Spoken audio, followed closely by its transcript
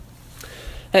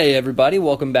Hey everybody,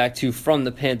 welcome back to From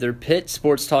the Panther Pit,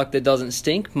 sports talk that doesn't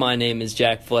stink. My name is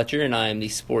Jack Fletcher and I am the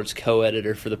sports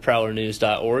co-editor for the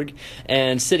prowlernews.org.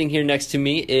 And sitting here next to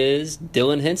me is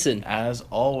Dylan Hynson. As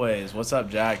always. What's up,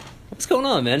 Jack? What's going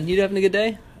on, man? You having a good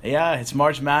day? Yeah, it's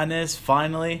March Madness,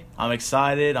 finally. I'm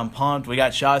excited, I'm pumped. We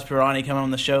got Shaaz Peerani coming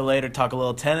on the show later, talk a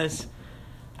little tennis.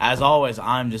 As always,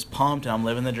 I'm just pumped and I'm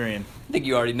living the dream. I think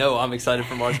you already know I'm excited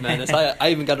for March Madness.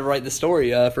 I even got to write the story.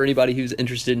 For anybody who's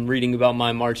interested in reading about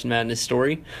my March Madness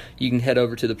story, you can head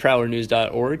over to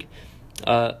theprowlernews.org.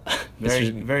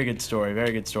 Very good story,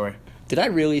 very good story. Did I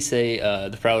really say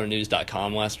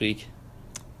theprowlernews.com last week?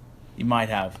 You might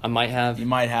have. I might have. You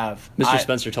might have. Mr.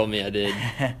 Spencer told me I did.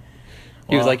 Well,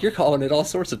 He was like, you're calling it all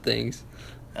sorts of things.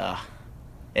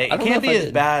 It can't be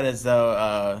as bad as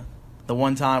the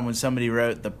one time when somebody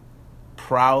wrote the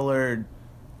Prowler.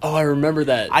 Oh, I remember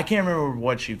that. I can't remember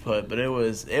what you put, but it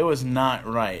was not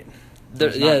right.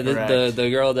 The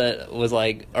girl that was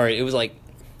like, all right, it was like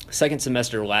second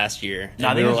semester last year. No,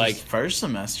 I think it was like first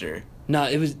semester.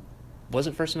 No, was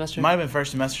it first semester? It might have been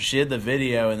first semester. She did the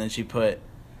video and then she put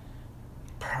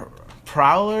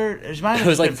Prowler. It might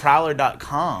have been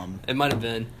Prowler.com. It might have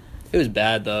been. It was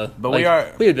bad though. But we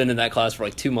had been in that class for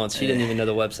like 2 months. She didn't even know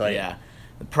the website. Yeah.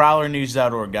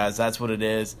 Prowlernews.org, guys. That's what it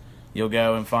is. You'll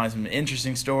go and find some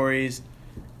interesting stories.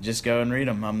 Just go and read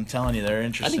them. I'm telling you, they're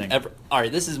interesting. All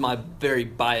right, this is my very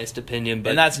biased opinion.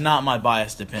 But and that's not my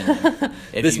biased opinion.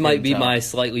 This might be my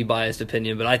slightly biased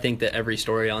opinion, but I think that every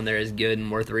story on there is good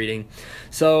and worth reading.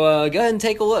 So go ahead and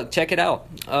take a look. Check it out.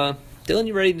 Dylan,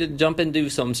 you ready to jump into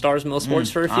some Stars Mill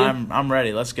sports for a few? I'm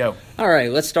ready. Let's go. All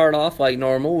right, let's start off like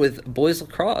normal with boys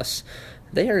lacrosse.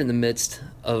 They are in the midst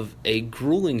of a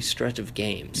grueling stretch of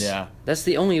games. Yeah. That's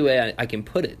the only way I can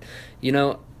put it. You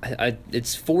know,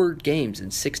 it's 4 games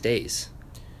in 6 days.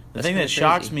 The thing that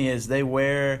shocks me is they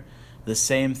wear the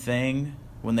same thing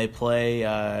when they play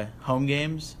home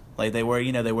games. Like they wear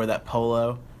that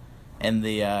polo and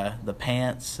the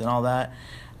pants and all that.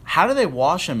 How do they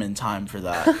wash them in time for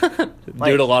that?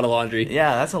 Doing a lot of laundry.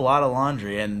 Yeah, that's a lot of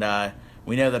laundry, and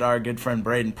we know that our good friend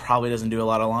Braden probably doesn't do a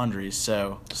lot of laundry,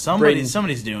 so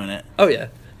somebody's doing it. Oh yeah,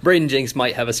 Braden Jinx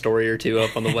might have a story or two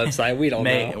up on the website. We don't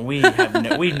know.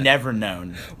 We've never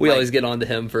known. We always get on to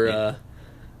him for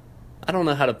I don't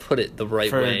know how to put it the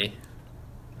right way.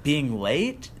 Being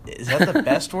late? Is that the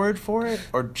best word for it,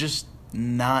 or just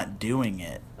not doing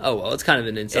it? Oh well, it's kind of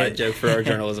an inside joke for our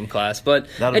journalism class. But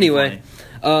That'll anyway,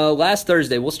 last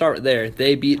Thursday we'll start there.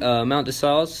 They beat Mount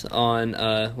DeSales on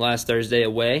last Thursday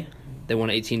away. They won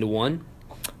 18-1.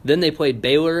 Then they played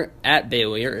Baylor at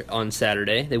Baylor on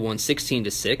Saturday. They won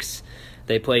 16-6.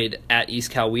 They played at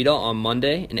East Coweta on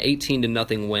Monday, an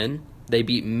 18-0 win. They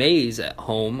beat Mays at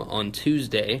home on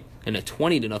Tuesday in a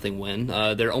 20-0 win.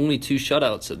 They're only 2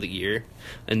 shutouts of the year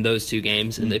in those 2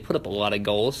 games, and they put up a lot of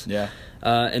goals. Yeah.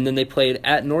 And then they played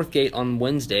at Northgate on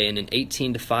Wednesday in an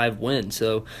 18-5 win.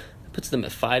 So it puts them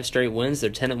at 5 straight wins. They're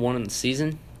 10-1 in the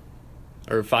season,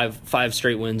 or five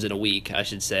straight wins in a week, I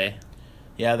should say.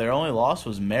 Yeah, their only loss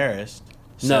was Marist.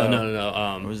 So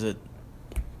No. Was it?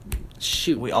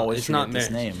 Shoot, we always forget not this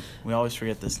Marist. name. We always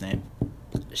forget this name.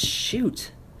 Shoot.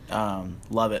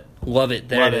 Lovett. Lovett.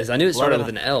 There it is. I knew it started with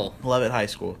an L. Lovett High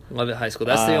School. Lovett High School.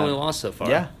 That's the only loss so far.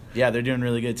 Yeah, they're doing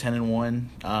really good,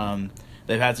 10-1.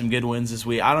 They've had some good wins this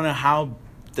week. I don't know how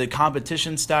the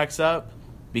competition stacks up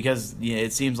because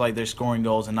it seems like they're scoring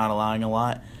goals and not allowing a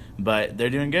lot, but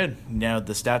they're doing good.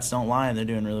 The stats don't lie, and they're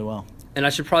doing really well. And I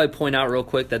should probably point out real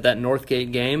quick that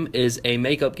Northgate game is a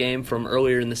makeup game from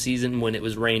earlier in the season when it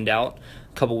was rained out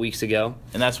a couple weeks ago.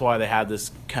 And that's why they have this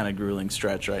kind of grueling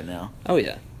stretch right now. Oh,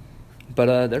 yeah.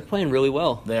 But they're playing really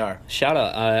well. They are. Shout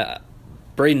out.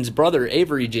 Braden's brother,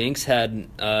 Avery Jinx, had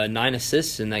 9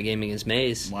 assists in that game against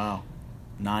Mays. Wow.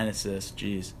 9 assists.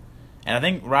 Jeez. And I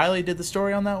think Riley did the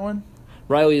story on that one?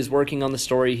 Riley is working on the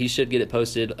story. He should get it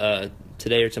posted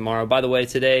today or tomorrow. By the way,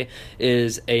 today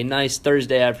is a nice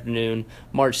Thursday afternoon,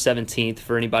 March 17th,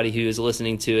 for anybody who is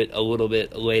listening to it a little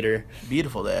bit later.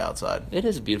 Beautiful day outside. It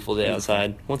is a beautiful day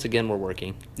outside. Once again, we're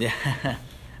working. Yeah.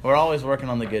 We're always working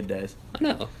on the good days. I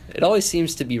know. It always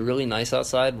seems to be really nice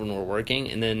outside when we're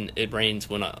working, and then it rains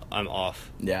when I'm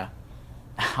off. Yeah.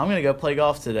 I'm going to go play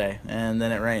golf today, and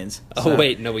then it rains. Oh,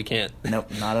 wait. No, we can't. Nope,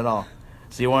 not at all.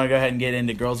 So you want to go ahead and get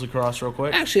into girls lacrosse real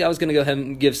quick? Actually, I was going to go ahead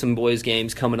and give some boys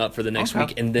games coming up for the next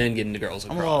week and then get into girls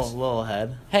lacrosse. I'm a little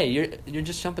ahead. Hey, you're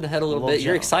just jumping ahead a little bit.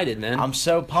 You're excited, man. I'm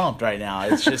so pumped right now.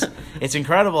 It's just it's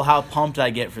incredible how pumped I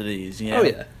get for these. Oh,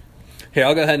 yeah. Here,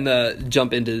 I'll go ahead and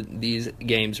jump into these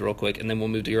games real quick, and then we'll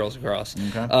move to girls lacrosse.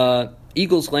 Okay.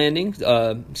 Eagles Landing,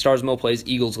 Stars Mill plays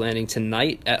Eagles Landing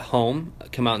tonight at home.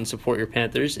 Come out and support your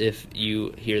Panthers if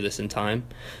you hear this in time.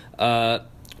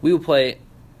 We will play.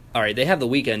 All right, they have the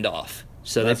weekend off,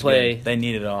 so That's they play. good. They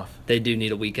need it off. They do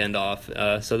need a weekend off,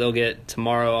 so they'll get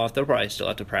tomorrow off. They'll probably still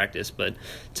have to practice, but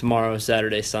tomorrow,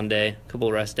 Saturday, Sunday, a couple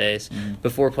of rest days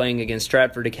before playing against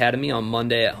Stratford Academy on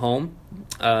Monday at home.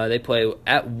 They play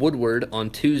at Woodward on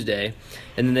Tuesday,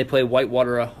 and then they play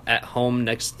Whitewater at home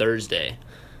next Thursday.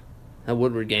 That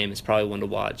Woodward game is probably one to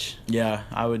watch. Yeah,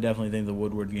 I would definitely think the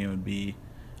Woodward game would be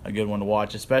a good one to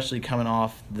watch, especially coming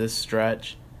off this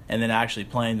stretch and then actually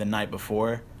playing the night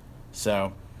before.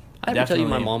 So, I ever tell you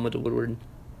my mom went to Woodward?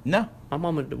 No. My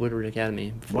mom went to Woodward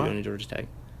Academy before What? going to Georgia Tech.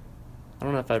 I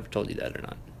don't know if I ever told you that or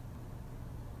not.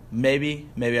 Maybe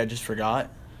I just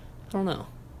forgot. I don't know.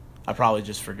 I probably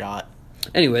just forgot.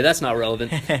 Anyway, that's not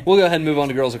relevant. We'll go ahead and move on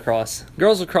to girls lacrosse.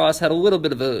 Girls lacrosse had a little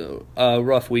bit of a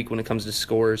rough week when it comes to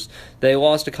scores. They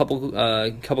lost a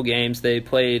couple games. They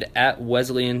played at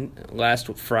Wesleyan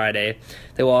last Friday.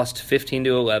 They lost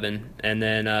 15-11, and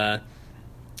then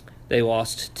they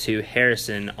lost to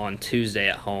Harrison on Tuesday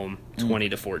at home,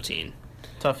 20-14.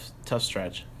 Tough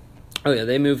stretch. Oh yeah,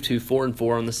 they moved to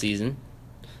 4-4 on the season.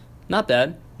 Not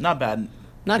bad. Not bad.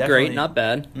 Not Definitely. great. Not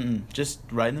bad. Just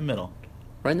right in the middle.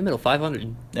 Right in the middle,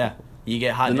 500. Yeah, you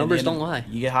get hot. The near numbers end don't of- lie.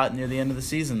 You get hot near the end of the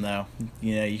season, though.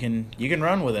 You know, you can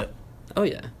run with it. Oh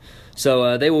yeah.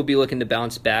 So they will be looking to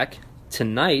bounce back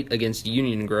tonight against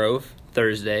Union Grove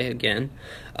Thursday again,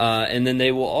 and then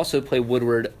they will also play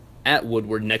Woodward at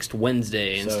Woodward next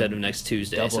Wednesday instead of next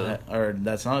Tuesday. Or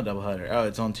that's not a doubleheader. Oh,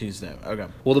 it's on Tuesday. Okay.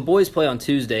 Well, the boys play on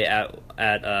Tuesday at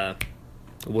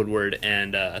Woodward,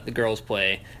 and the girls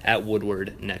play at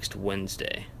Woodward next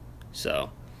Wednesday. So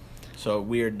a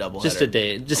weird doubleheader. just a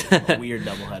day, A weird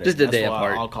doubleheader. Just a That's day what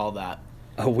apart. I'll call that.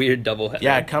 A weird doubleheader.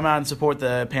 Yeah, come out and support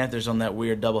the Panthers on that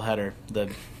weird doubleheader.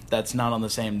 That's not on the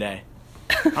same day.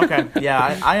 Okay.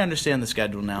 Yeah, I understand the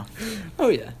schedule now. Oh,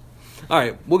 yeah. All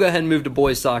right, we'll go ahead and move to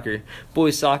boys soccer.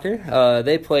 Boys soccer,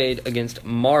 they played against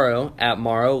Morrow at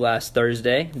Morrow last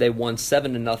Thursday. They won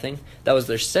 7-0. That was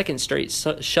their second straight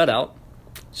shutout,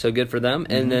 so good for them.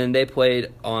 And then they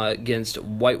played against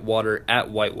Whitewater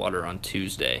at Whitewater on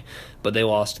Tuesday, but they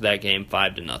lost that game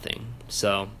 5-0.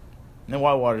 So, And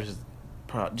Whitewater's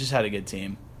just had a good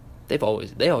team. they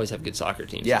always have good soccer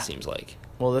teams. Yeah. It seems like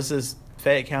Well, this is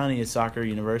Fayette County is soccer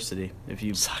university.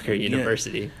 soccer you know,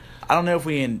 university. I don't know if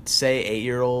we can say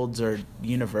 8-year-olds or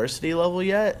university level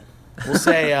yet. We'll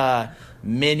say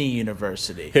mini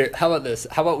university. Here, how about this?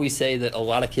 How about we say that a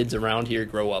lot of kids around here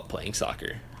grow up playing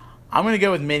soccer? I'm going to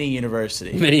go with mini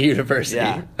university. Mini university.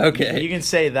 Yeah. Okay. You can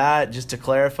say that just to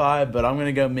clarify, but I'm going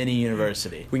to go mini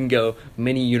university. We can go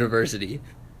mini university.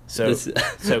 So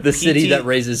The city that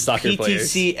raises soccer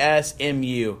players.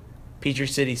 PTCSMU, Peachtree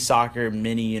City Soccer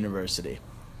Mini University.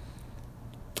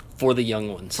 For the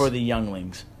young ones. For the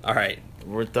younglings. All right.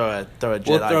 We'll throw a Jedi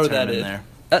We'll throw term that in in. there.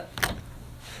 I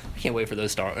can't wait for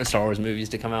those Star Wars movies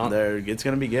to come out. It's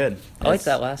going to be good. I like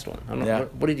that last one. I don't know, Yeah.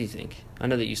 what did you think? I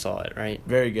know that you saw it, right?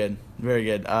 Very good. Very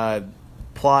good.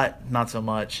 Plot, not so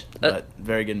much, but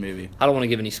very good movie. I don't want to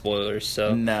give any spoilers,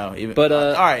 so. No. But,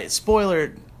 all right,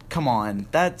 spoiler, come on.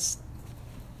 That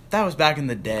was back in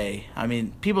the day. I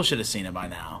mean, people should have seen it by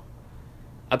now.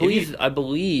 I believe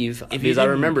because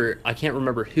I can't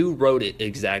remember who wrote it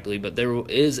exactly, but there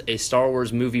is a Star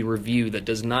Wars movie review that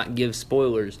does not give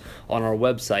spoilers on our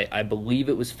website. I believe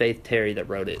it was Faith Terry that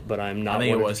wrote it, but I'm not 100% I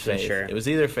think it was Faith. sure. It was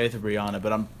either Faith or Brianna,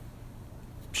 but I'm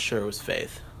sure it was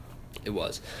Faith. It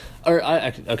was.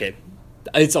 Okay.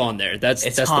 It's on there. That's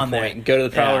the on point. there. Go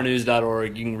to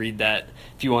theprowlernews.org. You can read that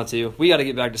if you want to. We got to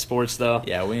get back to sports, though.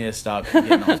 Yeah, we need to stop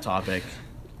getting off topic.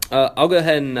 I'll go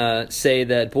ahead and say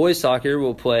that boys soccer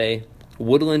will play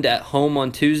Woodland at home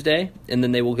on Tuesday, and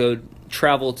then they will go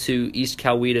travel to East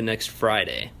Coweta next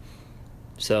Friday.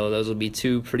 So those will be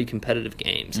two pretty competitive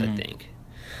games, I think.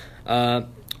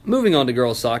 Moving on to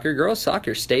girls soccer. Girls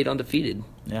soccer stayed undefeated.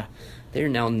 Yeah. They're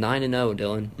now 9-0,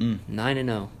 Dylan.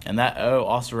 9-0. And that O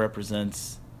also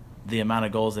represents the amount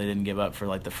of goals they didn't give up for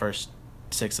like the first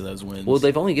 6 of those wins. Well,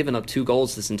 they've only given up 2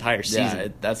 goals this entire season. Yeah,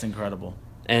 that's incredible.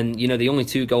 And, the only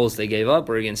 2 goals they gave up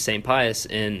were against St. Pius,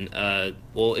 and, it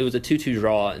was a 2-2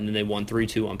 draw, and then they won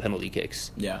 3-2 on penalty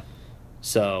kicks. Yeah.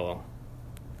 So,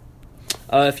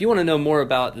 if you want to know more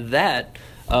about that,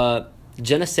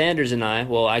 Jenna Sanders and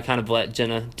I kind of let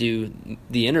Jenna do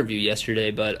the interview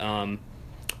yesterday, but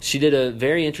she did a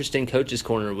very interesting coach's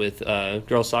corner with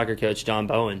girls soccer coach John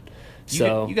Bowen.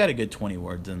 So You got a good 20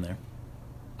 words in there.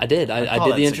 I did. I call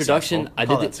did that the introduction. successful.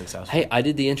 Call that successful. Hey, I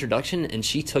did the introduction, and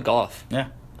she took off. Yeah,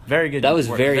 very good. That was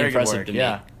work. very good impressive work. to me.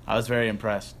 Yeah, I was very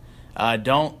impressed.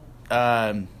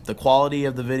 The quality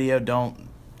of the video, don't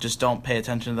pay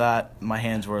attention to that. My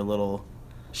hands were a little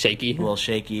shaky.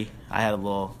 I had a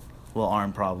little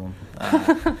arm problem.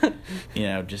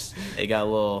 It got a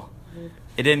little.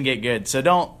 It didn't get good.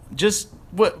 So just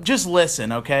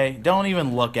listen, okay? Don't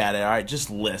even look at it. All right,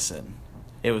 just listen.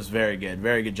 It was very good.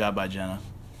 Very good job by Jenna.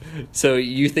 So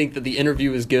you think that the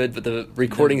interview was good, but the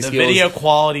recording the skills... video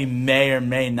quality may or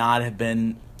may not have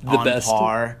been the on best.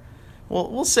 Par.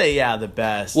 Well, we'll say, the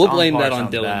best. We'll blame that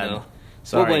on Dylan, though.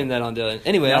 Sorry. We'll blame that on Dylan.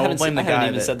 Anyway, I haven't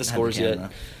even said the scores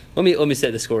yet. Let me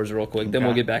say the scores real quick, then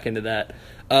we'll get back into that.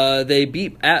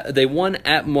 They won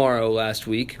at Morrow last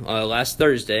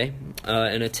Thursday,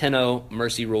 in a 10-0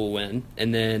 Mercy Rule win,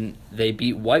 and then they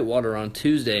beat Whitewater on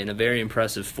Tuesday in a very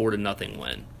impressive 4-0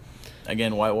 win.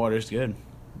 Again, Whitewater's good.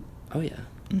 Oh yeah.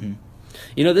 Mm-hmm.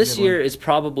 This year it's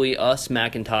probably us,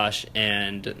 McIntosh,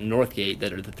 and Northgate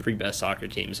that are the three best soccer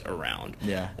teams around.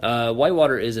 Yeah.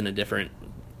 Whitewater is in a different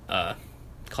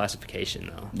classification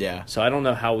though. Yeah. So I don't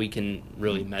know how we can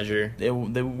really measure.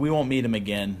 We won't meet them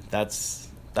again. That's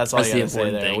all you gotta say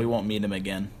there. Thing. We won't meet them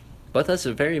again. But that's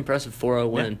a very impressive 4-0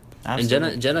 win. Yeah,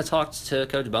 and Jenna talked to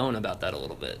Coach Bowen about that a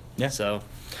little bit. Yeah. So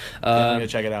go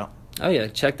check it out. Oh yeah,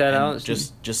 check that out.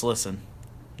 Just listen.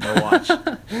 No watch.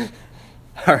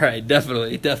 All right,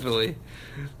 definitely.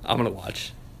 I'm gonna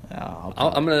watch.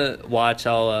 I'm gonna watch.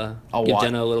 I'll give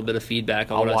Jenna a little bit of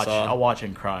feedback on what I saw. I'll watch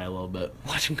and cry a little bit.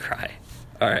 Watch and cry.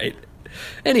 All right.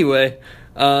 Anyway,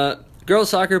 girls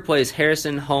soccer plays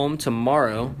Harrison home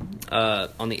tomorrow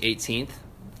on the 18th.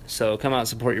 So come out and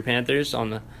support your Panthers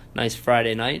on the nice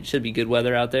Friday night. Should be good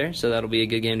weather out there, so that'll be a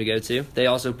good game to go to. They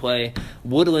also play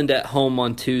Woodland at home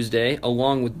on Tuesday,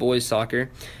 along with boys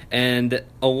soccer. And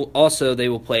also they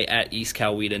will play at East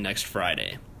Coweta next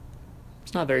Friday.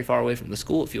 It's not very far away from the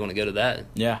school if you want to go to that.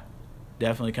 Yeah,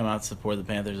 definitely come out and support the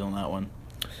Panthers on that one.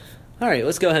 All right,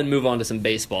 let's go ahead and move on to some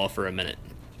baseball for a minute.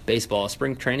 Baseball,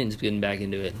 spring training's getting back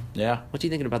into it. Yeah. What are you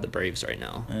thinking about the Braves right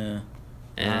now? No,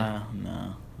 I'm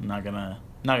not gonna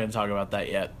talk about that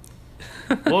yet.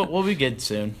 We'll be good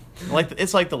soon.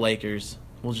 It's like the Lakers.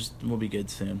 We'll be good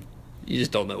soon. You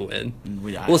just don't know when.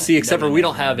 We'll see, except for we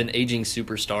don't have an aging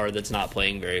superstar that's not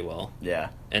playing very well. Yeah.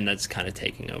 And that's kind of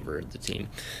taking over the team.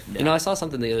 Yeah. I saw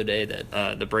something the other day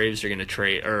that the Braves are going to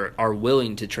trade, or are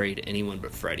willing to trade anyone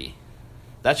but Freddie.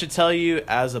 That should tell you,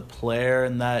 as a player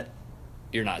in that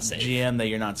you're not safe. GM, that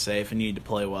you're not safe and you need to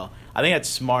play well. I think that's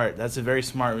smart. That's a very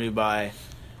smart move by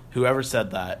whoever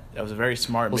said that. That was a very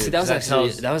smart move. See, that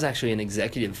was actually an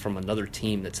executive from another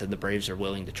team that said the Braves are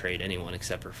willing to trade anyone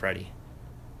except for Freddie.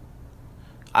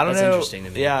 I don't know. That's interesting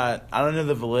to me. Yeah, I don't know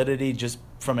the validity just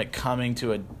from it coming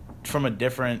from a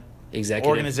different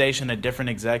organization, a different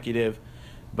executive.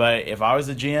 But if I was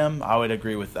the GM, I would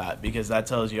agree with that, because that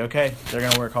tells you, okay, they're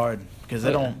going to work hard, because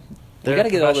they don't. We got to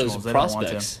get all those They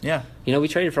prospects. Yeah. We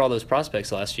traded for all those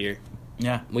prospects last year.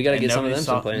 Yeah. We got to get some of them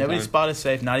some playing time. Nobody's spot is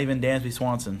safe, not even Dansby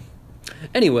Swanson.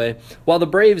 Anyway, while the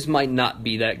Braves might not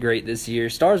be that great this year,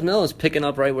 Stars Mill is picking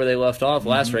up right where they left off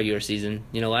last regular season.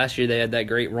 Last year they had that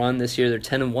great run. This year they're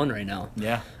 10-1 right now.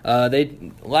 Yeah.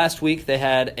 Last week they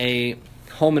had a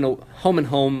home and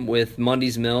home with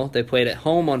Mundy's Mill. They played at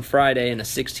home on Friday in a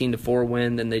 16-4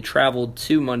 win. Then they traveled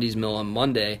to Mundy's Mill on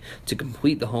Monday to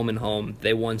complete the home and home.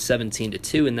 They won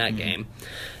 17-2 in that game.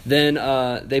 Then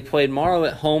they played Morrow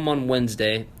at home on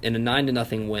Wednesday in a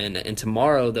 9-0 win, and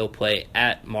tomorrow they'll play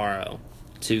at Morrow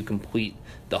to complete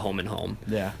the home and home.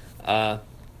 Yeah. I'm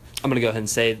gonna go ahead and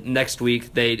say next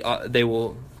week they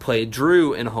will play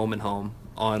Drew in a home and home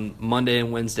on Monday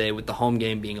and Wednesday, with the home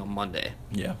game being on Monday.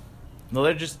 Yeah. No,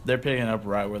 they're picking up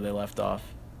right where they left off.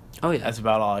 Oh yeah. That's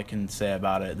about all I can say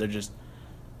about it.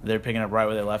 They're picking up right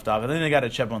where they left off, and then they got a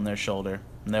chip on their shoulder,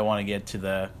 and they want to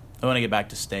get back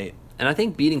to state. And I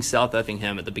think beating South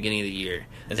Effingham at the beginning of the year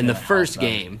in the first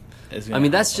game,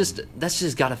 that's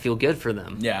just got to feel good for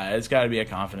them. Yeah, it's got to be a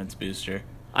confidence booster.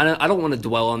 I don't want to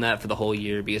dwell on that for the whole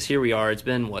year, because here we are. It's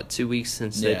been 2 weeks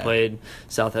since they played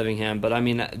South Effingham, but I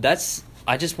mean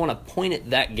I just want to point at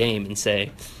that game and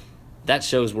say that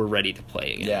shows we're ready to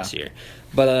play again this year.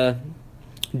 But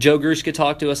Joe Grushka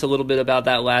talked to us a little bit about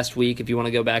that last week. If you want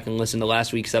to go back and listen to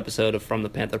last week's episode of From the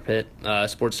Panther Pit,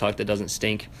 sports talk that doesn't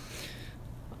stink.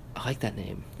 I like that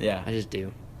name. Yeah. I just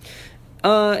do.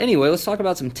 Anyway, let's talk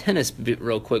about some tennis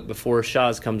real quick before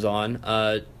Shaaz comes on.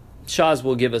 Shaaz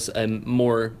will give us a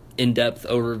more in-depth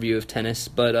overview of tennis,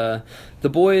 but the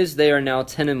boys, they are now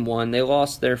 10-1. They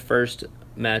lost their first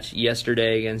match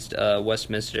yesterday against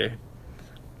Westminster.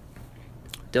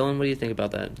 Dylan, what do you think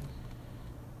about that?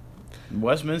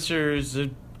 Westminster is a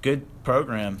good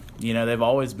program. You know, they've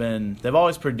always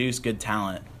produced good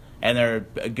talent, and they're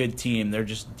a good team. They're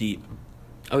just deep.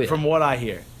 Oh yeah. From what I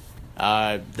hear,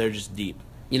 they're just deep.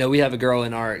 You know, we have a girl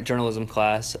in our journalism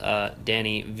class,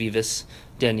 Daniela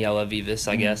Vivas,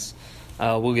 I guess.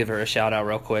 We'll give her a shout out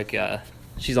real quick.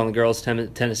 She's on the girls'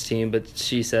 tennis team, but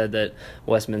she said that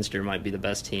Westminster might be the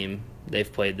best team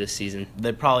they've played this season.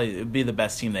 They'd probably be the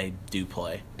best team they do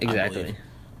play. Exactly.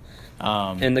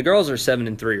 And the girls are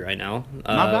 7-3 right now.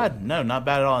 Not bad. No, not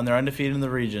bad at all. And they're undefeated in the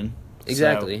region.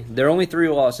 Exactly. So. There are only 3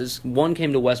 losses. One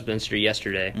came to Westminster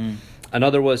yesterday.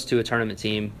 Another was to a tournament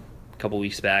team a couple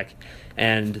weeks back.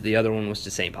 And the other one was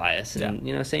to St. Pius. And,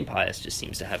 you know, St. Pius just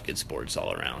seems to have good sports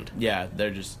all around. Yeah,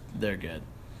 they're good.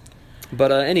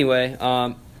 But anyway,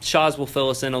 Shaaz will fill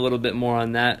us in a little bit more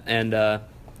on that. And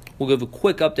we'll give a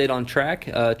quick update on track.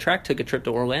 Track took a trip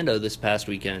to Orlando this past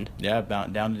weekend. Yeah,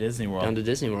 down to Disney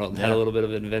World. Had a little bit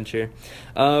of an adventure.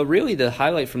 Really, the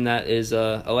highlight from that is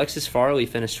Alexis Farley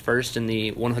finished first in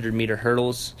the 100-meter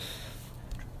hurdles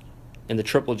and the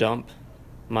triple jump.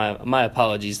 My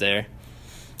apologies there.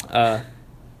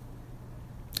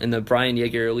 In the Brian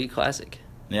Yeager Elite Classic.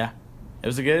 Yeah, it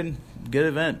was a good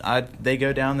event. They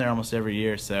go down there almost every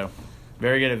year, so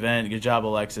very good event. Good job,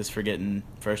 Alexis, for getting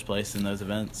first place in those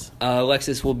events.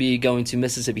 Alexis will be going to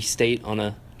Mississippi State on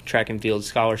a track and field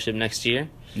scholarship next year.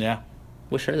 Yeah.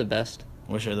 Wish her the best.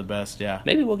 Yeah.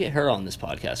 Maybe we'll get her on this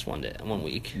podcast one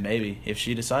week. Maybe, if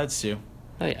she decides to.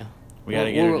 Oh, yeah. We got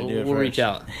to get her to do it We'll first. reach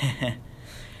out.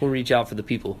 We'll reach out for the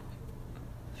people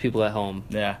at home.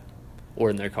 Yeah. Or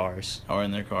in their cars.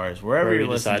 Wherever you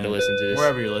decide to listen to this.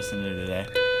 Wherever you're listening to today.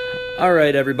 All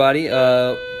right, everybody.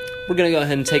 We're going to go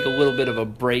ahead and take a little bit of a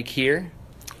break here.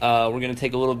 We're going to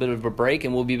take a little bit of a break,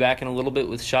 and we'll be back in a little bit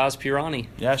with Shaaz Peerani.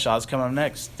 Yeah, Shaaz coming up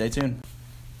next. Stay tuned.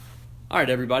 All right,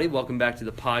 everybody. Welcome back to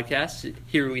the podcast.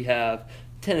 Here we have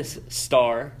tennis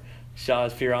star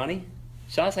Shaaz Peerani.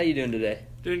 Shaaz, how you doing today?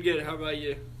 Doing good. How about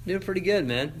you? Doing pretty good,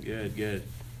 man. Good.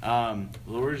 Well,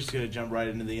 we're just going to jump right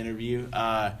into the interview.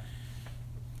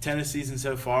 Tennis season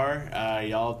so far,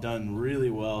 y'all have done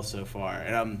really well so far.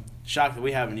 And I'm shocked that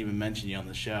we haven't even mentioned you on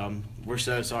the show. We're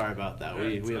so sorry about that.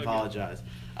 We apologize.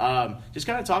 Just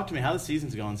kind of talk to me how the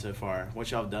season's going so far, what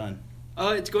y'all have done.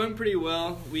 It's going pretty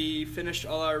well. We finished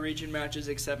all our region matches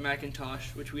except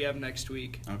McIntosh, which we have next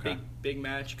week. Okay. Big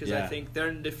match because I think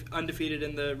they're undefeated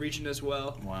in the region as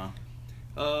well.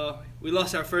 Wow. We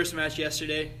lost our first match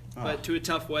yesterday, but to a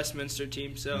tough Westminster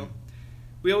team. So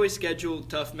we always schedule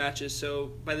tough matches.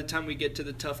 So by the time we get to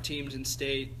the tough teams in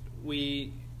state,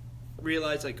 we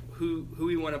realize like who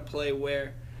we want to play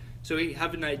where. So we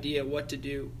have an idea what to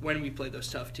do when we play those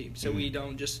tough teams. So we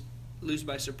don't just lose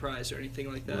by surprise or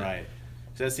anything like that. Right.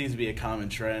 So that seems to be a common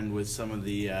trend with some of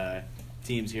the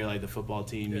teams here, like the football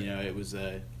team. You know, it was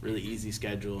a really easy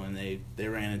schedule, and they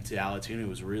ran into Allatoona. It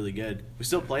was really good. We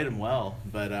still played them well,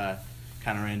 but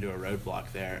kind of ran into a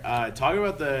roadblock there. Talk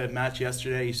about the match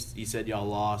yesterday. You said y'all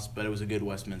lost, but it was a good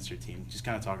Westminster team. Just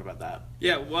kind of talk about that.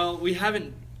 Yeah, well, we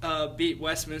haven't beat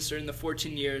Westminster in the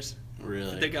 14 years.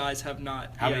 Really? The guys have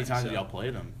not. How many times have y'all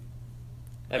played them?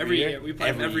 Every year. We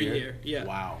play them every year. Yeah.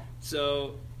 Wow.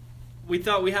 So we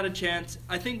thought we had a chance.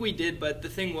 I think we did, but the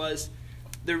thing was,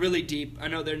 they're really deep. I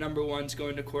know their number one's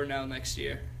going to Cornell next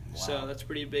year. Wow. So that's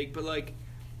pretty big. But, like,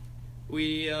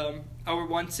 we our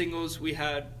one singles, we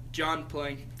had John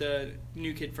playing, the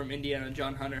new kid from Indiana,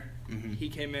 John Hunter. Mm-hmm. He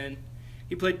came in.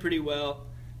 He played pretty well.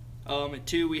 At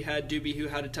 2, we had Doobie, who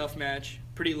had a tough match.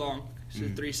 Pretty long. It's a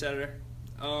 3-setter.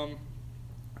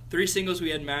 3 singles,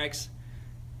 we had Max.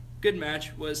 Good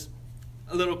match. Was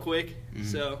a little quick.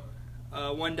 So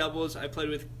 1 doubles, I played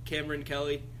with Cameron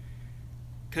Kelly.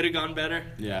 Could have gone better.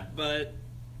 Yeah. But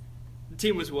the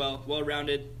team was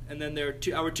well-rounded. And then our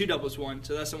 2 doubles won.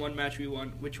 So that's the one match we won,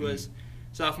 which was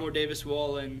sophomore Davis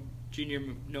Wall and junior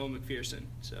Noah McPherson.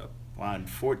 So. Wow, in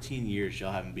 14 years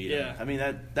y'all haven't beat them. I mean,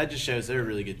 that just shows they're a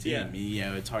really good team. Yeah. You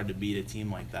know, it's hard to beat a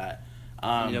team like that.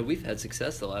 We've had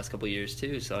success the last couple of years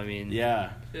too. So I mean,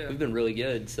 Yeah. we've been really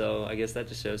good. So I guess that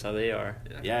just shows how they are.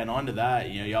 Yeah, and on to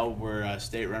that, y'all were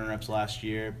state runner-ups last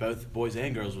year. Both boys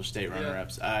and girls were state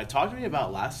runner-ups. Talk to me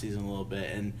about last season a little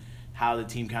bit and how the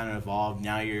team kind of evolved.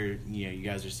 Now you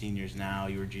guys are seniors now.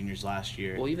 You were juniors last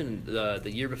year. Well, even the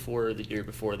year before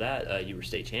that, you were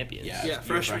state champions. Yeah,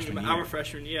 my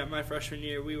freshman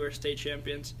year, we were state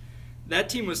champions. That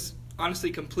team was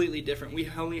honestly completely different. We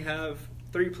only have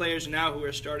 3 players now who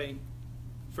are starting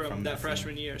from that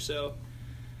freshman year. So,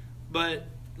 but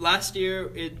last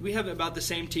year we have about the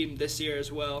same team this year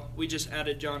as well. We just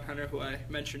added John Hunter, who I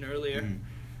mentioned earlier.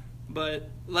 But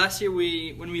last year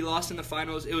when we lost in the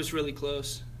finals, it was really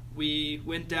close. We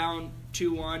went down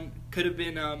 2-1. Could have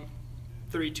been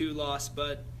 3-2 loss,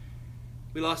 but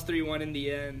we lost 3-1 in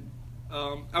the end.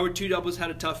 Our two doubles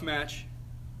had a tough match,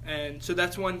 and so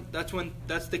that's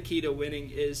the key to winning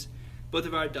is both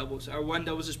of our doubles. Our one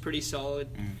doubles is pretty solid.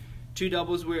 Two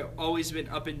doubles, we've always been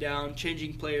up and down,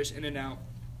 changing players in and out.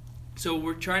 So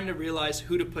we're trying to realize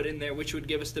who to put in there, which would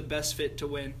give us the best fit to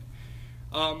win.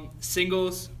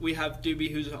 Singles, we have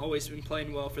Doobie, who's always been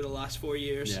playing well for the last 4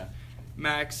 years. Yeah.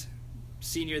 Max,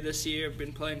 senior this year,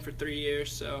 been playing for 3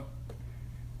 years. So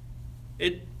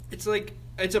it's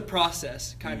a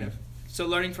process, kind of. So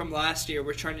learning from last year,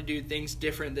 we're trying to do things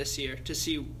different this year to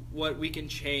see what we can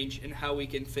change and how we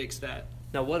can fix that.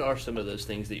 Now, what are some of those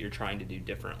things that you're trying to do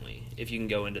differently? If you can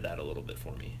go into that a little bit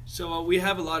for me. So we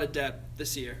have a lot of depth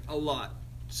this year, a lot.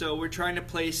 So we're trying to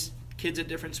place kids at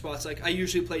different spots. Like I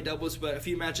usually play doubles, but a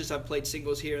few matches I've played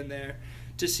singles here and there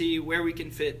to see where we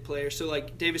can fit players. So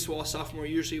like Davis Wall, sophomore,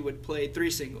 usually would play 3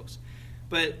 singles.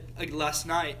 But like last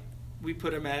night, we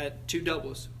put him at 2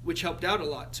 doubles, which helped out a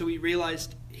lot. So we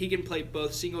realized he can play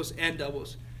both singles and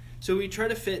doubles. So we try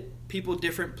to fit people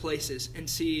different places and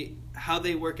see how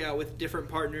they work out with different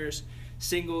partners,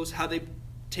 singles, how they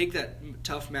take that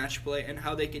tough match play, and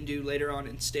how they can do later on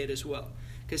in state as well.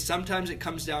 Because sometimes it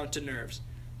comes down to nerves.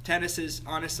 Tennis is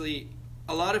honestly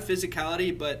a lot of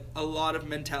physicality, but a lot of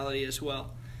mentality as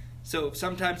well. So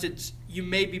sometimes it's you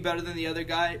may be better than the other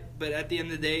guy, but at the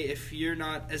end of the day, if you're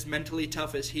not as mentally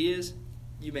tough as he is,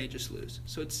 you may just lose.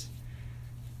 So it's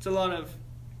a lot of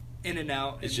in and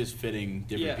out. It's just fitting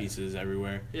different pieces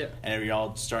everywhere. Yeah. And are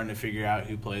y'all starting to figure out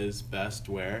who plays best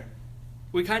where?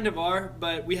 We kind of are,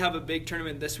 but we have a big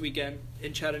tournament this weekend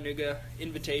in Chattanooga,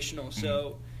 Invitational.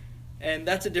 So, and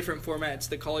that's a different format. It's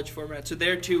the college format. So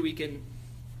there too, we can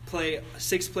play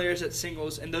 6 players at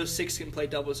singles, and those 6 can play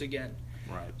doubles again.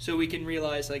 Right. So we can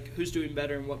realize like who's doing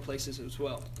better in what places as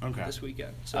well. Okay. This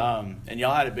weekend. So. And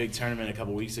y'all had a big tournament a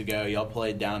couple weeks ago. Y'all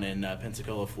played down in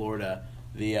Pensacola, Florida,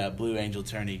 the Blue Angel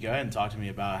tourney. Go ahead and talk to me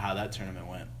about how that tournament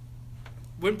went.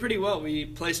 Went pretty well. We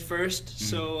placed first.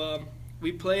 So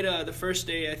we played the first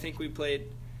day. I think we played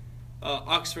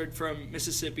Oxford from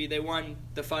Mississippi. They won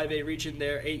the 5A region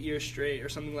there 8 years straight or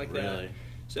something like that. Really?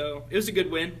 So it was a good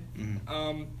win.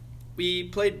 We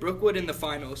played Brookwood in the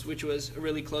finals, which was a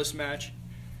really close match.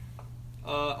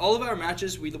 All of our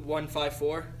matches we won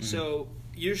 5-4. So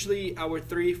usually our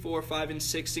 3, 4, 5, and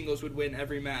 6 singles would win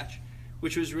every match,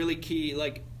 which was really key.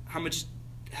 Like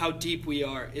how deep we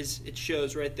are it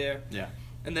shows right there. Yeah.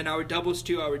 And then our doubles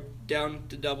too, our down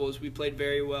to doubles, we played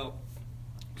very well.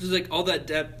 So like all that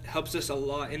depth helps us a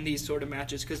lot in these sort of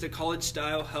matches because the college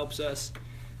style helps us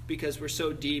because we're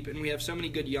so deep and we have so many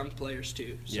good young players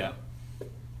too. So. Yeah.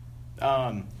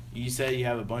 You say you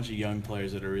have a bunch of young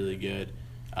players that are really good.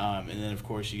 And then, of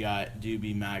course, you got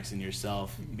Doobie, Max, and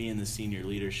yourself being the senior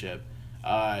leadership.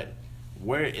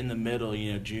 Where in the middle,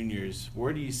 juniors,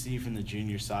 where do you see from the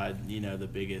junior side, the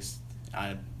biggest,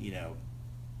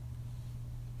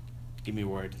 give me a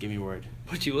word.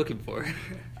 What you looking for?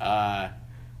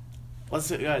 Let's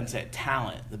go ahead and say it,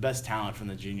 talent, the best talent from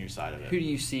the junior side of it. Who do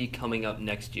you see coming up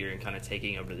next year and kind of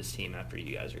taking over this team after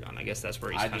you guys are gone? I guess that's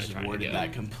where he's kind of trying to go. I just worded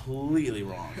that completely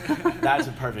wrong. That's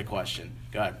a perfect question.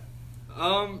 Go ahead.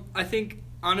 I think,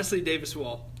 honestly, Davis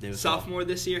Wall. Sophomore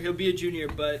this year. He'll be a junior,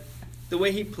 but the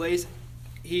way he plays,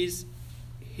 he's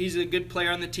a good player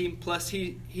on the team. Plus,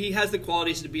 he has the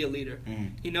qualities to be a leader.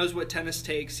 He knows what tennis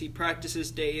takes. He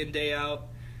practices day in, day out.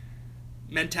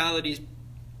 Mentality's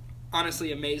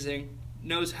honestly amazing.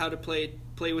 Knows how to play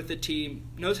with the team.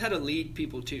 Knows how to lead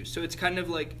people, too. So it's kind of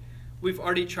like we're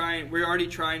already trying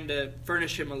to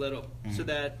furnish him a little so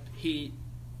that he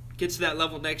gets to that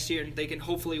level next year and they can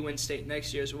hopefully win state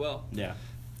next year as well. Yeah.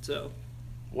 So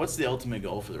what's the ultimate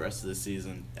goal for the rest of the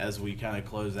season as we kind of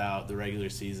close out the regular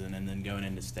season and then going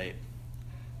into state?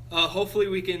 Hopefully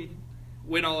we can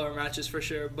win all our matches for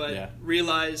sure, but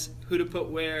realize who to put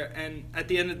where. And at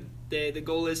the end of the day, the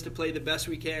goal is to play the best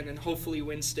we can and hopefully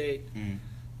win state.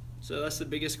 So that's the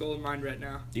biggest goal in mind right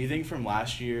now. Do you think from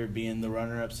last year being the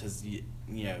runner-ups,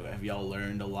 have y'all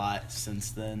learned a lot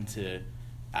since then to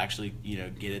actually,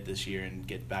 get it this year and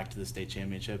get back to the state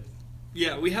championship?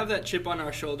 Yeah, we have that chip on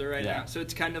our shoulder right now. So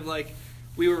it's kind of like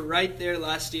we were right there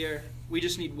last year. We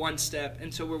just need one step,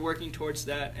 and so we're working towards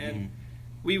that. And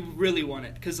we really want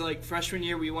it because, like, freshman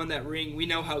year we won that ring. We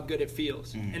know how good it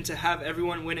feels. And to have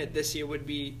everyone win it this year would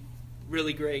be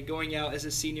really great, going out as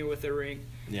a senior with a ring.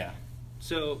 Yeah.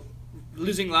 So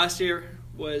losing last year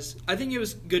I think it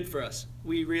was good for us.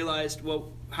 We realized,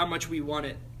 how much we want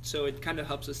it. So it kind of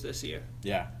helps us this year.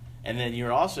 Yeah. And then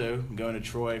you're also going to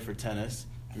Troy for tennis.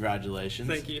 Congratulations.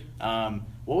 Thank you.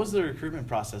 What was the recruitment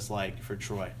process like for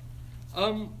Troy?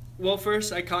 Well,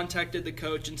 first I contacted the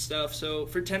coach and stuff. So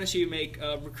for tennis, you make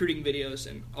recruiting videos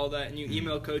and all that, and you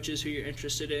email coaches who you're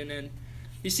interested in. And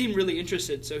he seemed really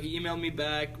interested, so he emailed me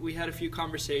back. We had a few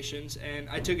conversations, and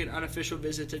I took an unofficial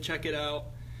visit to check it out.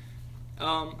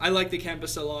 I like the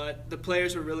campus a lot. The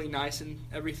players were really nice, and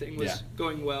everything was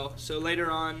going well. So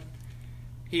later on,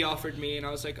 he offered me, and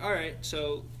I was like, all right,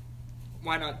 so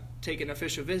why not take an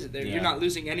official visit there? Yeah. You're not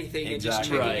losing anything and just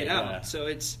checking it out. So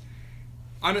it's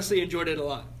honestly enjoyed it a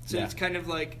lot. So it's kind of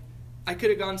like I could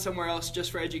have gone somewhere else just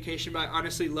for education, but I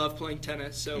honestly love playing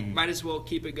tennis, so might as well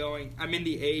keep it going. I'm in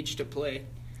the age to play.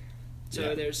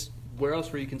 So there's... Where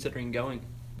else were you considering going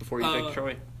before you picked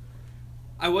Troy?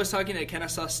 I was talking to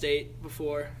Kennesaw State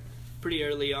before, pretty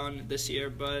early on this year,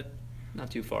 but...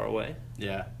 Not too far away.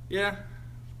 Yeah. Yeah.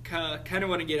 Kind of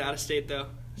want to get out of state, though.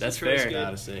 That's fair.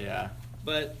 Out of state, yeah.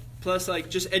 But plus, like,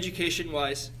 just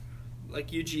education-wise,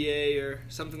 like UGA or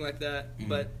something like that.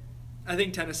 But I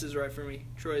think tennis is right for me.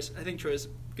 I think Troy's a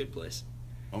good place.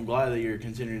 I'm glad that you're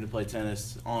continuing to play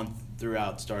tennis on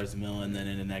throughout Stars Mill and then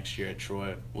into next year at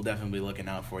Troy. We'll definitely be looking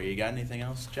out for you. You got anything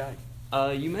else, Jack?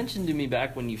 You mentioned to me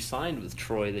back when you signed with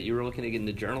Troy that you were looking to get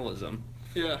into journalism.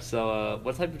 Yeah. So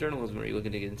what type of journalism are you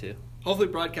looking to get into? Hopefully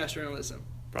broadcast journalism.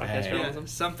 Broadcast journalism?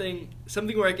 Yeah,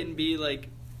 something where I can be like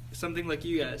something like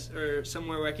you guys, or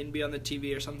somewhere where I can be on the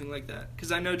TV or something like that.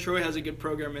 Because I know Troy has a good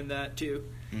program in that too.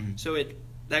 So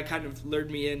that kind of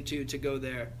lured me into to go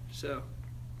there. So.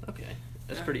 Okay,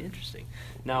 that's pretty interesting.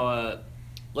 Now,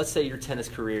 let's say your tennis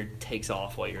career takes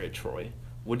off while you're at Troy.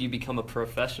 Would you become a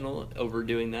professional over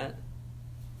doing that?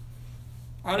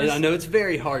 Honestly, I know it's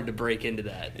very hard to break into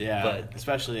that. Yeah, but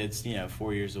especially it's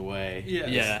 4 years away.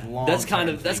 Yeah, that's kind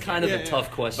of a tough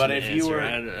question. But if to you answer. were,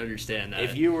 I don't understand that.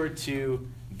 If you were to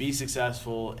be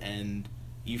successful and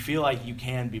you feel like you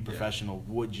can be professional,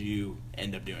 would you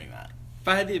end up doing that? If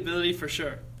I had the ability, for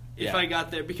sure. If I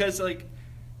got there, because like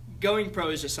going pro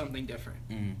is just something different.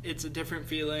 It's a different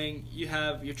feeling.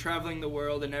 You're traveling the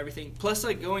world and everything. Plus,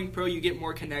 like going pro, you get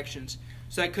more connections.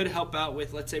 So that could help out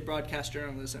with, let's say, broadcast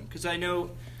journalism. Because I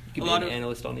know you could be an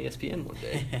analyst on ESPN one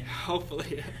day.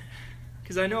 Hopefully.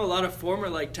 Because I know a lot of former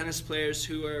like tennis players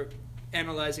who are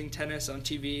analyzing tennis on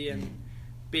TV and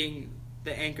being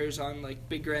the anchors on like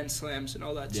big Grand Slams and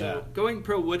all that. So going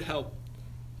pro would help.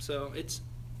 So it's...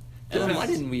 Dylan, why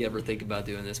didn't we ever think about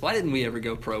doing this? Why didn't we ever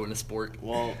go pro in a sport?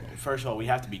 Well, first of all, we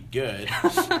have to be good.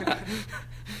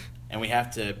 And we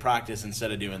have to practice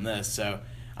instead of doing this. So,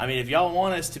 I mean, if y'all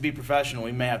want us to be professional,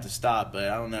 we may have to stop, but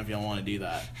I don't know if y'all want to do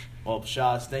that. Well,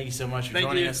 Shaaz, thank you so much for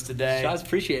joining us today. Shaaz,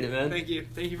 appreciate it, man. Thank you.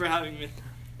 Thank you for having me.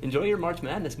 Enjoy your March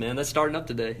Madness, man. That's starting up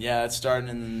today. Yeah, it's starting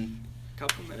in a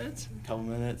couple minutes. Couple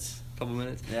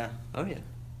minutes? Yeah. Oh, yeah.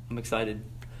 I'm excited.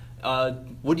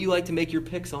 Would you like to make your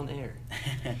picks on air?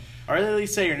 Or at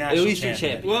least say your national champion. At least your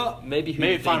champion. Well,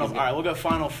 maybe final. All right, we'll go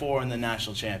Final Four and the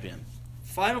national champion.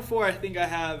 Final Four, I think I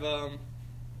have.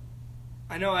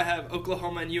 I know I have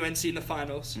Oklahoma and UNC in the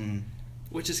finals,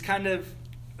 which is kind of.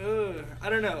 I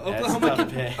don't know.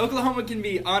 Oklahoma can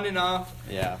be on and off.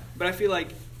 Yeah. But I feel like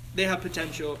they have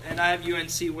potential, and I have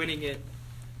UNC winning it.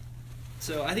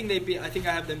 So I think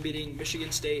I have them beating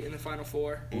Michigan State in the Final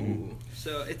Four. Ooh.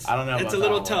 So I don't know. It's a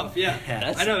little tough. Yeah. I know.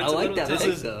 It's I like a little that.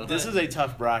 tough. This is a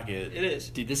tough bracket. It is.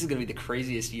 Dude, this is gonna be the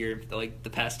craziest year, like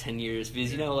the past 10 years,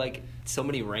 because like so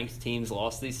many ranked teams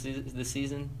lost this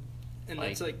season. And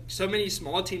it's like so many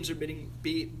small teams are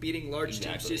beating large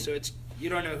teams too. So you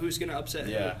don't know who's gonna upset.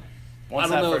 Yeah. Once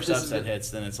that first upset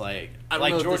hits, then it's like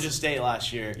Georgia State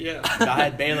last year. Yeah. I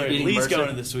had Baylor at least going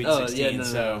to the Sweet 16. Yeah,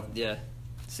 so yeah.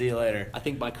 See you later. I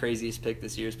think my craziest pick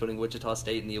this year is putting Wichita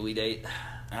State in the Elite Eight.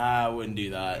 I wouldn't do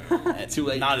that. Too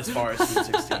late. Not as far as Sweet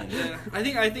 16. Yeah,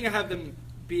 I think I have them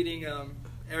beating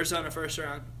Arizona first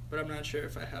round, but I'm not sure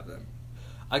if I have them.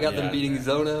 I got them beating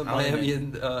Zona, Miami,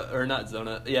 and or not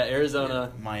Zona. Yeah,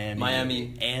 Arizona,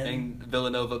 Miami, and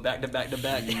Villanova back to back to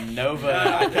back.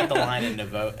 Nova. I cut the line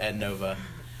at Nova.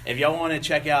 If y'all want to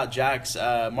check out Jack's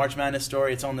March Madness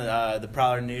story, it's on the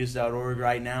prowlernews.org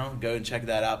right now. Go and check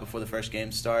that out before the first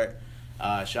games start.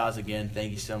 Shaaz, again,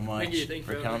 thank you so much thank you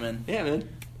for coming. Yeah, man.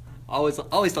 Always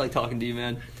like talking to you,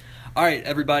 man. All right,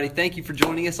 everybody, thank you for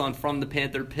joining us on From the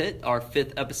Panther Pit, our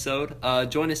 5th episode.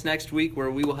 Join us next week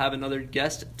where we will have another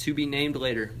guest to be named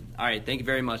later. All right, thank you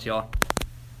very much, y'all.